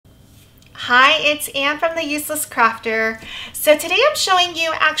Hi, it's Anne from The Useless Crafter. So today I'm showing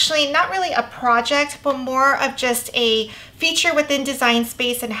you actually not really a project, but more of just a feature within Design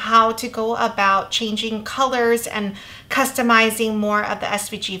Space and how to go about changing colors and customizing more of the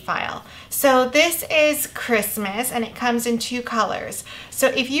SVG file. So this is Christmas and it comes in two colors. So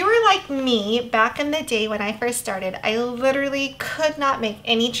if you were like me back in the day when I first started, I literally could not make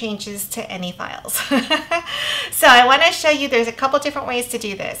any changes to any files. So I want to show you there's a couple different ways to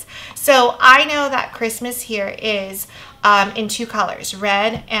do this. So I know that Christmas here is in two colors,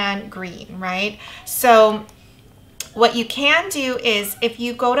 red and green, right? So what you can do is if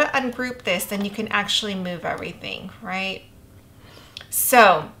you go to ungroup this, then you can actually move everything, right?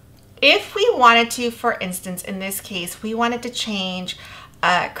 So if we wanted to, for instance, in this case, we wanted to change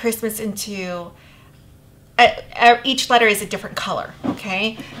Christmas into each letter is a different color,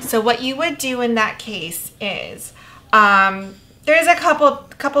 okay? So what you would do in that case is there's a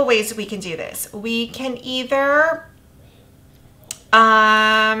couple ways we can do this. We can either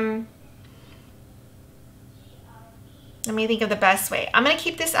let me think of the best way. I'm going to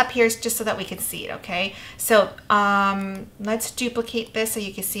keep this up here just so that we can see it, okay? So let's duplicate this so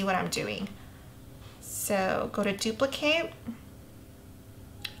you can see what I'm doing. So go to duplicate.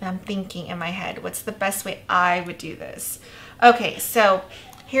 And I'm thinking in my head, what's the best way I would do this? Okay, so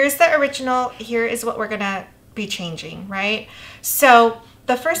here's the original. Here is what we're going to be changing, right? So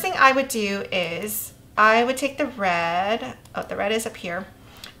the first thing I would do is I would take the red. Oh, the red is up here.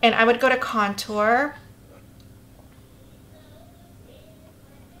 And I would go to contour.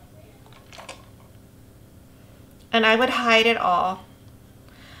 And I would hide it all.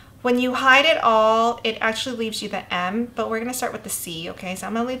 When you hide it all, it actually leaves you the M, but we're gonna start with the C, okay? So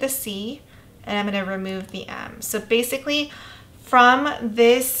I'm gonna leave the C and I'm gonna remove the M. So basically from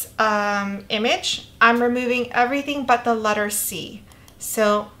this image, I'm removing everything but the letter C.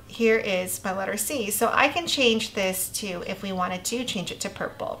 So here is my letter C. So I can change this to, if we wanted to, change it to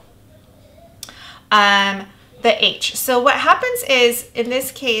purple. The H. So what happens is, in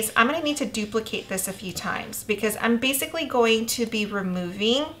this case, I'm going to need to duplicate this a few times because I'm basically going to be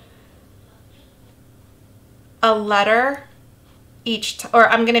removing a letter each, or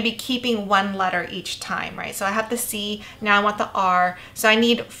I'm going to be keeping one letter each time, right? So I have the C, now I want the R. So I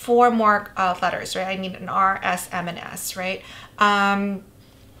need four more letters, right? I need an R, S, M, and S, right?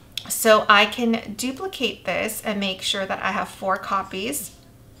 So I can duplicate this and make sure that I have 4 copies.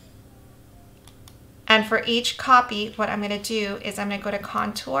 And for each copy, what I'm going to do is I'm going to go to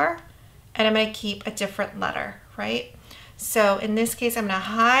contour and I'm going to keep a different letter, right? So in this case, I'm going to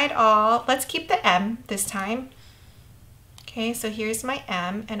hide all. Let's keep the M this time. Okay, so here's my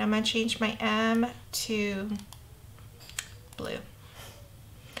M and I'm going to change my M to blue.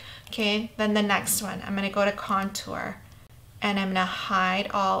 Okay, then the next one, I'm going to go to contour and I'm going to hide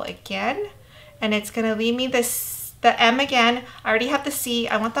all again. And it's going to leave me this, the M again. I already have the C.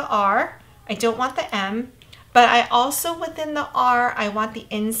 I want the R. I don't want the M, but I also, within the R, I want the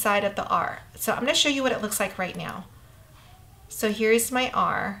inside of the R. So I'm going to show you what it looks like right now. So here's my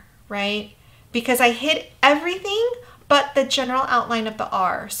R, right? Because I hid everything but the general outline of the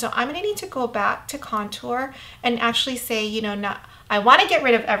R. So I'm going to need to go back to contour and actually say, you know, I want to get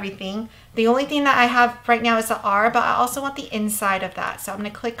rid of everything. The only thing that I have right now is the R, but I also want the inside of that. So I'm going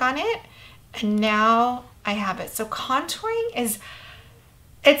to click on it and now I have it. So contouring is...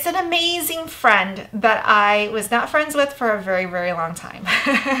 it's an amazing friend that I was not friends with for a very, very long time.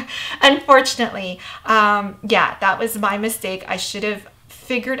 Unfortunately, yeah, that was my mistake. I should have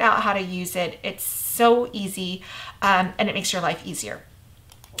figured out how to use it. It's so easy and it makes your life easier.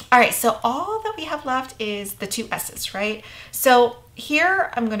 All right, so all that we have left is the 2 S's, right? So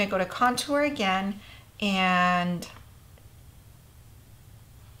here I'm gonna go to contour again and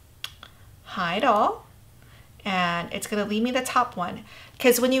hide all. And it's going to leave me the top one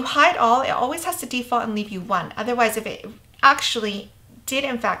because when you hide all, it always has to default and leave you one. Otherwise, if it actually did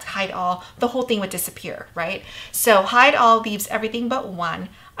in fact hide all, the whole thing would disappear, right? So hide all leaves everything but one.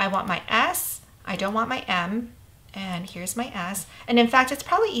 I want my S, I don't want my M, and here's my S. And in fact, it's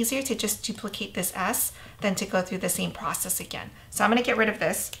probably easier to just duplicate this S than to go through the same process again. So I'm going to get rid of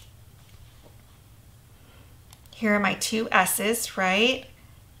this. Here are my 2 S's, right?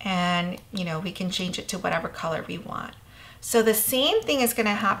 And, you know, we can change it to whatever color we want. So the same thing is going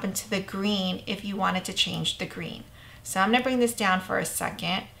to happen to the green if you wanted to change the green. So I'm going to bring this down for a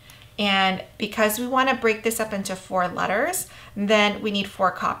second. And because we want to break this up into 4 letters, then we need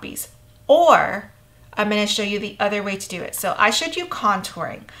 4 copies. Or I'm going to show you the other way to do it. So I showed you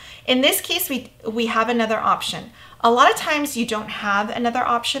contouring. In this case, we have another option. A lot of times you don't have another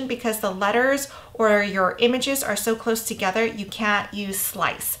option because the letters or your images are so close together, you can't use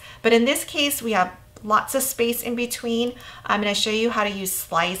slice. But in this case, we have lots of space in between. I'm going to show you how to use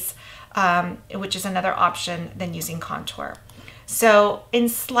slice, which is another option than using contour. So in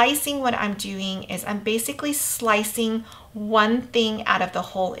slicing, what I'm doing is I'm basically slicing one thing out of the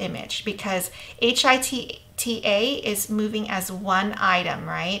whole image, because HITA is moving as one item,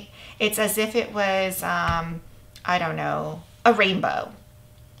 right? It's as if it was, I don't know, a rainbow.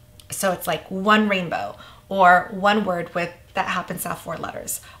 So it's like one rainbow or one word with that happens to have 4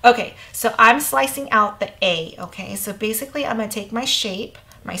 letters. Okay, so I'm slicing out the A, okay? So basically I'm gonna take my shape,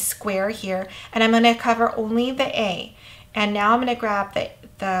 my square here, and I'm gonna cover only the A. And now I'm gonna grab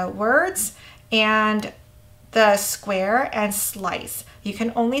the words and the square and slice. You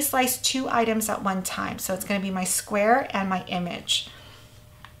can only slice 2 items at one time. So it's gonna be my square and my image.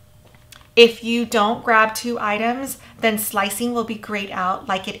 If you don't grab 2 items, then slicing will be grayed out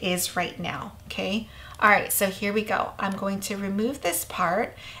like it is right now, okay? All right, so here we go. I'm going to remove this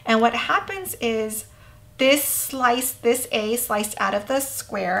part. And what happens is this A sliced out of the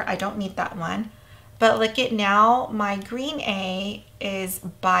square, I don't need that one. But look at now, my green A is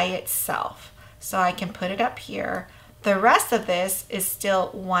by itself. So I can put it up here. The rest of this is still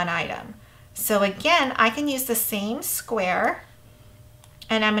one item. So again, I can use the same square,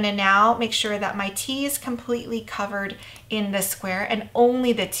 and I'm gonna now make sure that my T is completely covered in the square and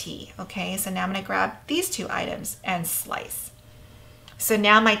only the T, okay? So now I'm gonna grab these 2 items and slice. So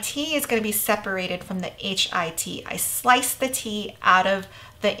now my T is gonna be separated from the HIT. I sliced the T out of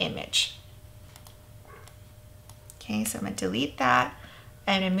the image. Okay, so I'm gonna delete that.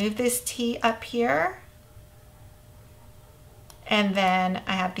 I'm gonna move this T up here. And then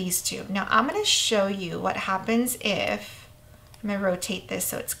I have these 2. Now I'm gonna show you what happens if, I'm gonna rotate this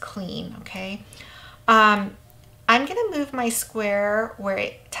so it's clean, okay? I'm gonna move my square where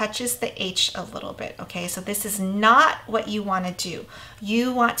it touches the H a little bit, okay? So this is not what you wanna do.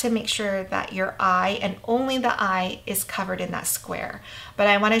 You want to make sure that your eye and only the eye is covered in that square. But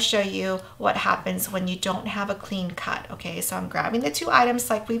I wanna show you what happens when you don't have a clean cut, okay? So I'm grabbing the 2 items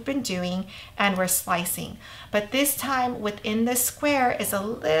like we've been doing and we're slicing. But this time within the square is a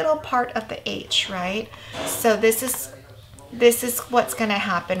little part of the H, right? So this is what's gonna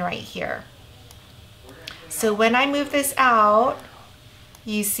happen right here. So when I move this out,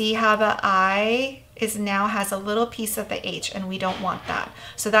 you see how the I now has a little piece of the H, and we don't want that.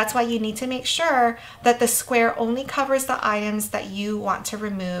 So that's why you need to make sure that the square only covers the items that you want to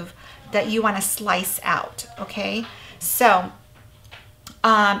remove, that you want to slice out, okay? So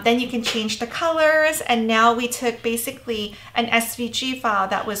then you can change the colors, and now we took basically an SVG file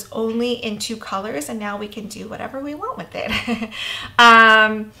that was only in 2 colors, and now we can do whatever we want with it.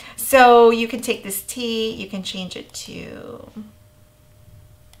 So you can take this T, you can change it to,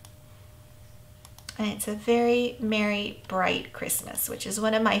 and it's a very merry, bright Christmas, which is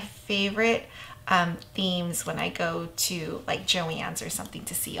one of my favorite themes when I go to like Joann's or something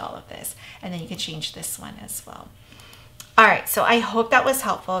to see all of this. And then you can change this one as well. All right, so I hope that was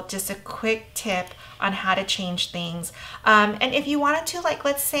helpful. Just a quick tip on how to change things. And if you wanted to, like,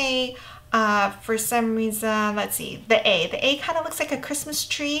 let's say, for some reason, let's see, the A kind of looks like a Christmas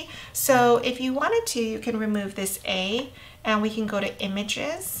tree. So if you wanted to, you can remove this A and we can go to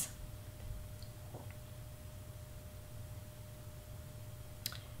images.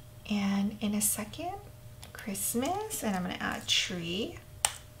 And in a second, Christmas, and I'm gonna add tree.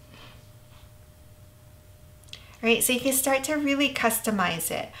 All right, so you can start to really customize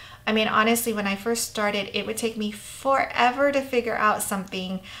it. I mean, honestly, when I first started, it would take me forever to figure out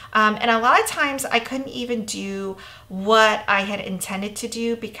something. And a lot of times I couldn't even do what I had intended to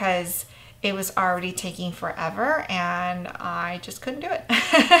do because it was already taking forever and I just couldn't do it.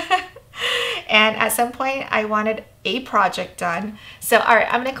 And at some point I wanted a project done. So, all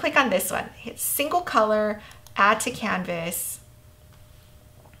right, I'm gonna click on this one. Hit single color, add to canvas.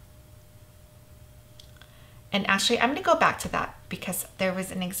 And actually, I'm gonna go back to that because there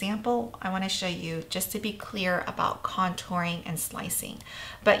was an example I wanna show you just to be clear about contouring and slicing.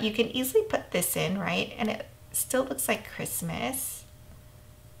 But you can easily put this in, right? And it still looks like Christmas.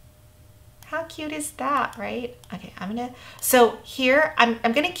 How cute is that, right? Okay, so here, I'm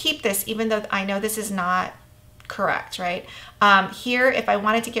gonna keep this even though I know this is not correct, right? Here, if I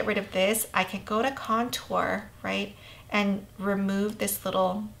wanted to get rid of this, I can go to contour, right? And remove this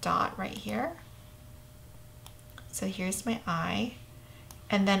little dot right here. So here's my eye.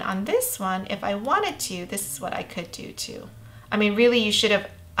 And then on this one, if I wanted to, this is what I could do too. I mean, really you should have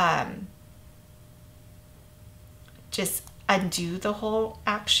just undo the whole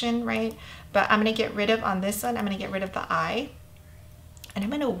action, right? But I'm gonna get rid of, on this one, I'm gonna get rid of the I, and I'm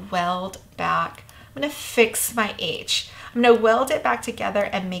gonna weld back. I'm gonna fix my H. I'm gonna weld it back together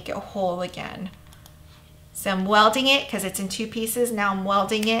and make it whole again. So I'm welding it because it's in two pieces. Now I'm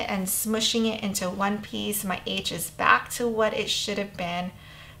welding it and smushing it into one piece. My H is back to what it should have been.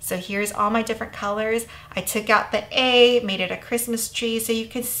 So here's all my different colors. I took out the A, made it a Christmas tree. So you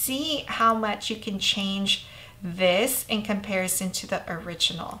can see how much you can change this in comparison to the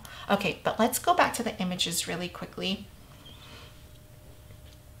original. Okay, but let's go back to the images really quickly.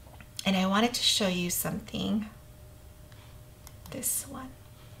 And I wanted to show you something. This one.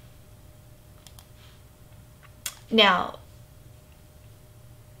 Now,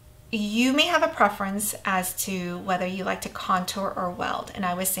 you may have a preference as to whether you like to contour or weld. And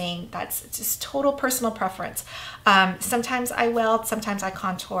I was saying that's just total personal preference. Sometimes I weld, sometimes I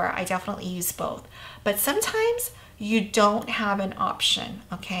contour. I definitely use both. But sometimes you don't have an option,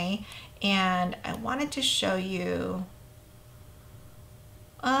 okay? And I wanted to show you,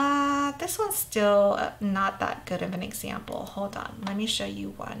 this one's still not that good of an example. Hold on, let me show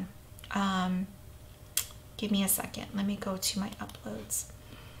you one. Give me a second. Let me go to my uploads.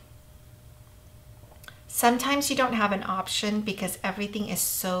 Sometimes you don't have an option because everything is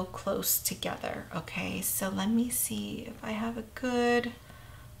so close together. Okay, so let me see if I have a good,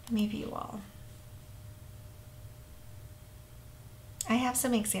 let me view all. I have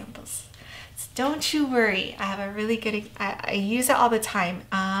some examples. So don't you worry. I have a really good, I use it all the time.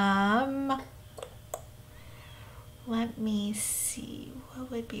 Let me see.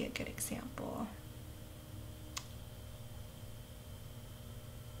 What would be a good example?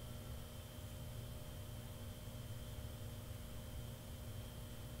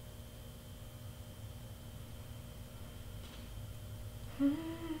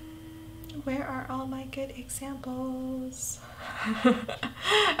 Where are all my good examples?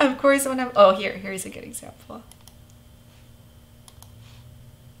 Of course, when I'm, oh, here's a good example.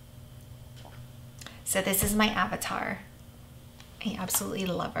 So this is my avatar. I absolutely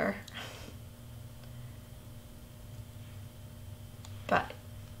love her. But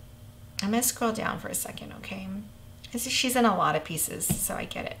I'm gonna scroll down for a second, okay? She's in a lot of pieces, so I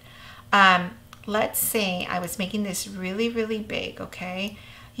get it. Let's say I was making this really, really big, okay?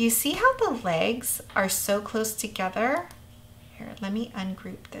 You see how the legs are so close together? Here, let me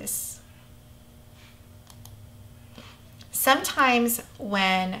ungroup this. Sometimes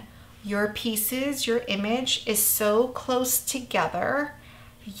when your pieces, your image is so close together,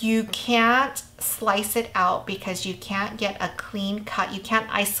 you can't slice it out because you can't get a clean cut. You can't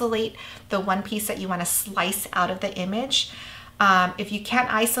isolate the one piece that you want to slice out of the image. If you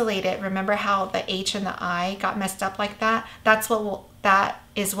can't isolate it, remember how the H and the I got messed up like that? That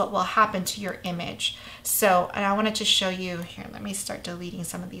is what will happen to your image. So, and I wanted to show you here. Let me start deleting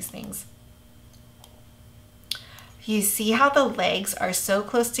some of these things. You see how the legs are so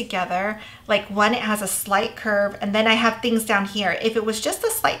close together? Like one, it has a slight curve, and then I have things down here. If it was just a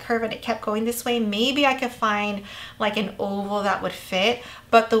slight curve and it kept going this way, maybe I could find like an oval that would fit.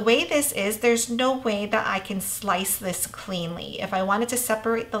 But the way this is, there's no way that I can slice this cleanly. If I wanted to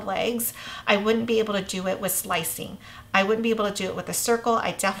separate the legs, I wouldn't be able to do it with slicing. I wouldn't be able to do it with a circle.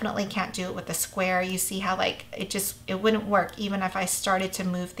 I definitely can't do it with a square. You see how like it wouldn't work even if I started to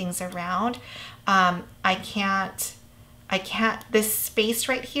move things around. I can't, this space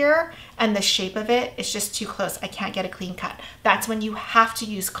right here and the shape of it is just too close. I can't get a clean cut. That's when you have to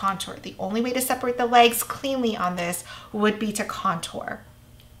use contour. The only way to separate the legs cleanly on this would be to contour.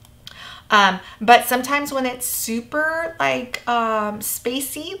 But sometimes when it's super like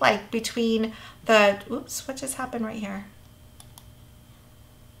spacey, like between the, oops, what just happened right here?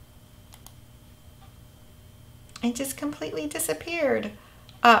 It just completely disappeared.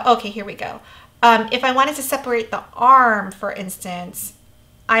 Okay, here we go. If I wanted to separate the arm, for instance,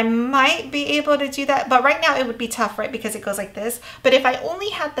 I might be able to do that, but right now it would be tough, right? Because it goes like this. But if I only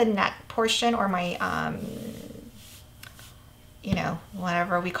had the neck portion or my, you know,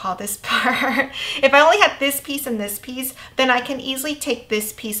 whatever we call this part, if I only had this piece and this piece, then I can easily take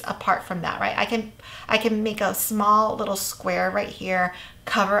this piece apart from that, right? I can make a small little square right here,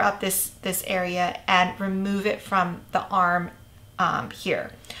 cover up this area and remove it from the arm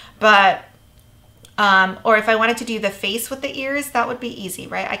here. But or if I wanted to do the face with the ears, that would be easy,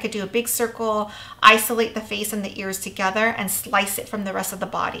 right? I could do a big circle, isolate the face and the ears together and slice it from the rest of the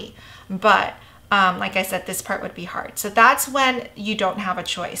body. But like I said, this part would be hard. So that's when you don't have a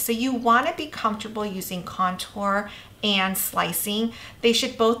choice. So you want to be comfortable using contour and slicing. They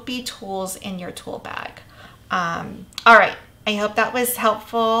should both be tools in your tool bag. All right, I hope that was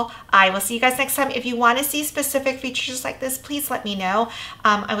helpful. I will see you guys next time. If you want to see specific features like this, please let me know.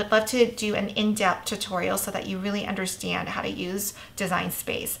 I would love to do an in-depth tutorial so that you really understand how to use Design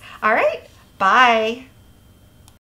Space. All right, bye.